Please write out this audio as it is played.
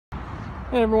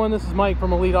Hey everyone, this is Mike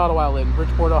from Elite Auto Outlet in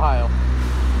Bridgeport, Ohio.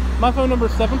 My phone number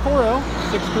is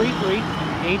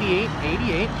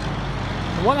 740-633-8888.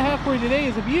 The one I have for you today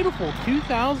is a beautiful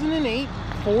 2008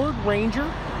 Ford Ranger.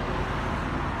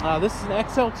 This is an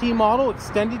XLT model,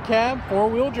 extended cab,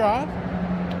 4-wheel drive.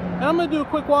 And I'm going to do a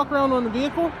quick walk around on the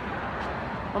vehicle.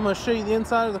 I'm going to show you the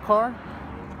inside of the car,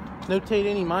 notate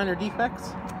any minor defects,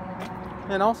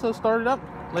 and also start it up,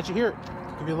 let you hear it.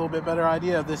 Give you a little bit better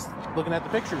idea of this looking at the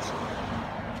pictures.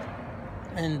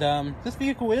 And this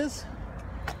vehicle is,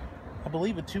 I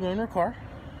believe, a 2-owner car.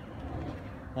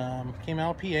 Came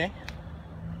out of PA.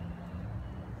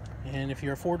 And if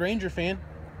you're a Ford Ranger fan,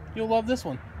 you'll love this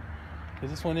one, because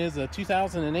this one is a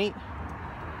 2008,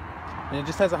 and it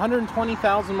just has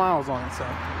 120,000 miles on it. So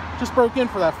just broke in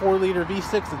for that 4-liter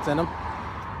V6 that's in them.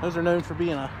 Those are known for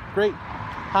being a great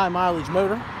high mileage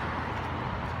motor.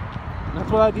 And that's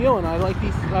what I deal in. I like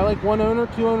 1-owner,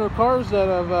 2-owner cars that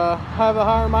have a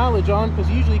higher mileage on,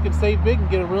 because usually you can save big and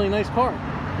get a really nice car.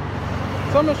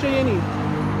 So I'm going to show you any,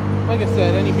 like I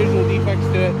said, any visual defects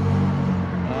to it.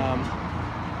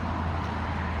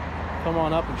 Come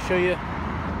on up and show you.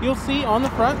 You'll see on the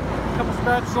front a couple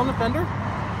scratches on the fender.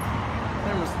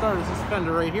 I'm going to start as this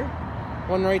fender right here.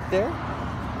 One right there.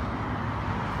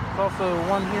 There's also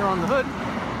one here on the hood.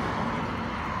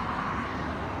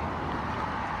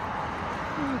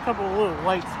 And a couple of little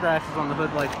light scratches on the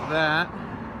hood like that.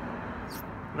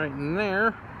 Right in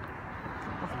there.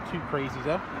 Nothing too crazy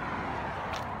though.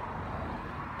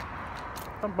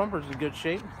 Front bumper's in good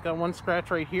shape. It's got one scratch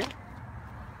right here.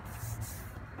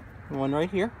 One right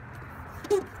here.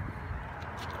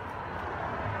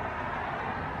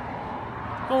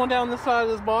 Going down this side of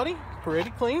this body,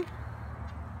 pretty clean.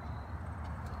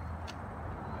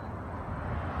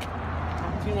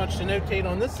 Not too much to notate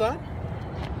on this side.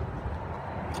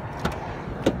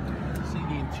 See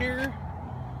the interior.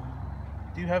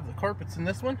 Do have the carpets in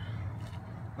this one.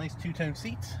 Nice 2-tone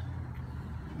seats.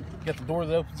 Got the door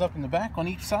that opens up in the back on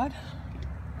each side.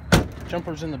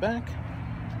 Jumpers in the back.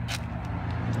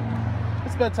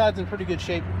 This bedside's in pretty good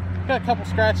shape. Got a couple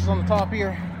scratches on the top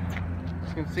here. As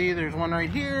you can see, there's one right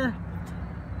here,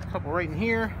 a couple right in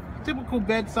here. Typical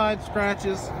bedside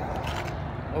scratches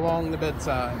along the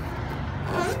bedside,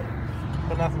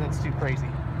 but nothing that's too crazy.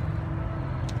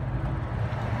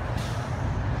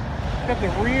 Got the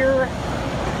rear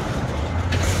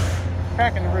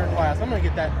crack in the rear glass. I'm gonna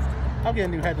get that. I'll get a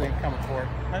new headlamp coming for it.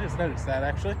 I just noticed that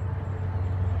actually.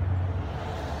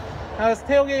 Now this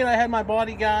tailgate, I had my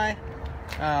body guy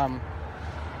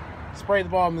spray the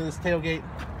bottom of this tailgate.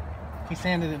 He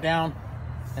sanded it down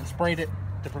and sprayed it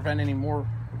to prevent any more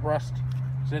rust.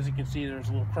 So as you can see, there's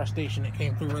a little crustation that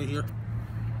came through right here.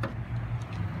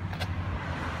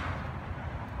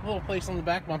 A little place on the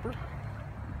back bumper.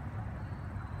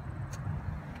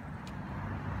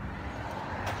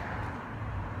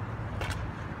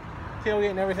 Tailgate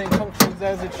and everything functions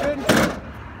as it should.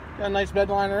 Got a nice bed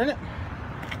liner in it.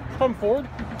 Come forward.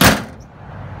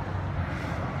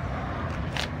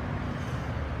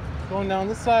 Going down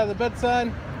this side of the bedside,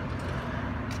 you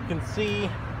can see a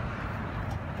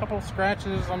couple of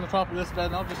scratches on the top of this bed,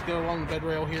 and I'll just go along the bed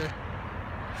rail here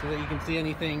so that you can see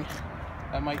anything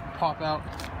that might pop out.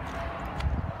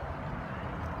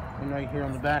 And right here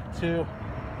on the back too,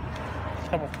 a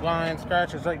couple of flying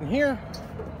scratches right in here.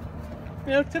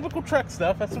 You know, typical truck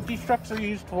stuff. That's what these trucks are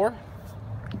used for.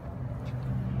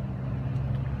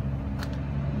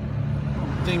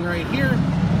 Thing right here.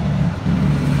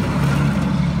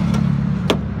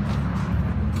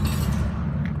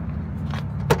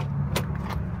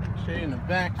 Show you in the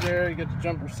back there. You got the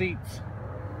jumper seats.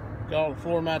 Got all the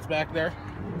floor mats back there.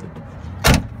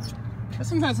 This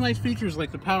one has nice features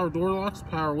like the power door locks,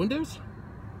 power windows,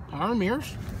 power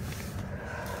mirrors.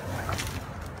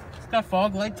 It's got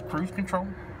fog lights, cruise control,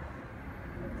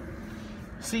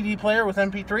 CD player with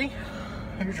MP3.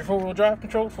 Here's your 4-wheel drive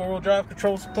control. 4-wheel drive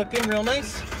controls click in real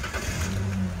nice.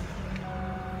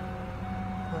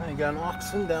 You got an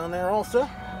aux down there also.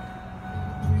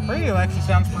 Radio actually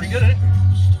sounds pretty good in it.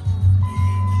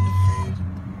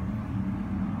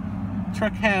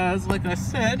 Truck has, like I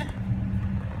said,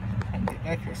 I'll get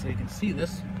back here so you can see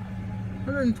this,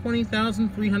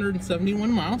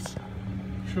 120,371 miles.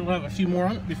 Sure we'll have a few more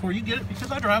on it before you get it, because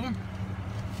I drive them.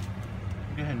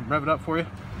 I'll go ahead and rev it up for you.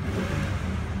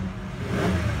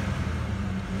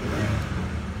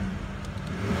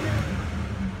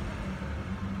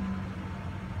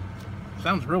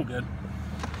 Sounds real good.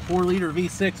 4-liter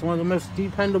V6, one of the most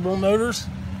dependable motors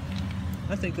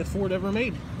I think that Ford ever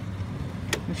made.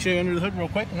 Let me show you under the hood real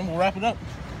quick and then we'll wrap it up.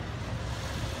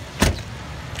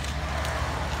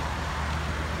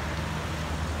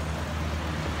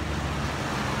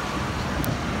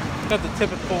 Got the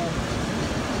typical.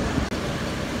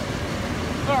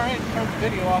 Alright, turn the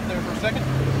video off there for a second.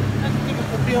 That's the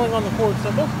typical feeling on the Ford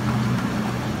symbol.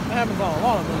 That happens on a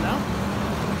lot of them now.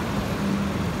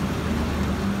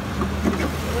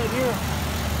 Right here,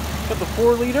 got the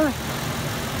 4-liter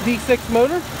V6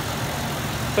 motor.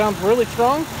 Sounds really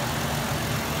strong.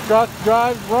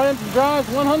 Runs and drives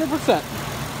 100%.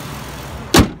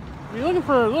 If you're looking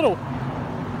for a little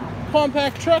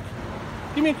compact truck,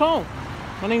 give me a call.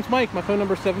 My name's Mike. My phone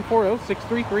number is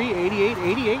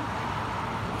 740-633-8888.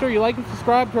 Make sure you like and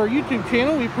subscribe to our YouTube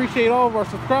channel. We appreciate all of our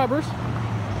subscribers.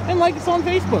 And like us on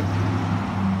Facebook.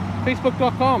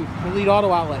 Facebook.com, Elite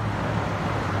Auto Outlet.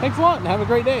 Thanks a lot and have a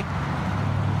great day.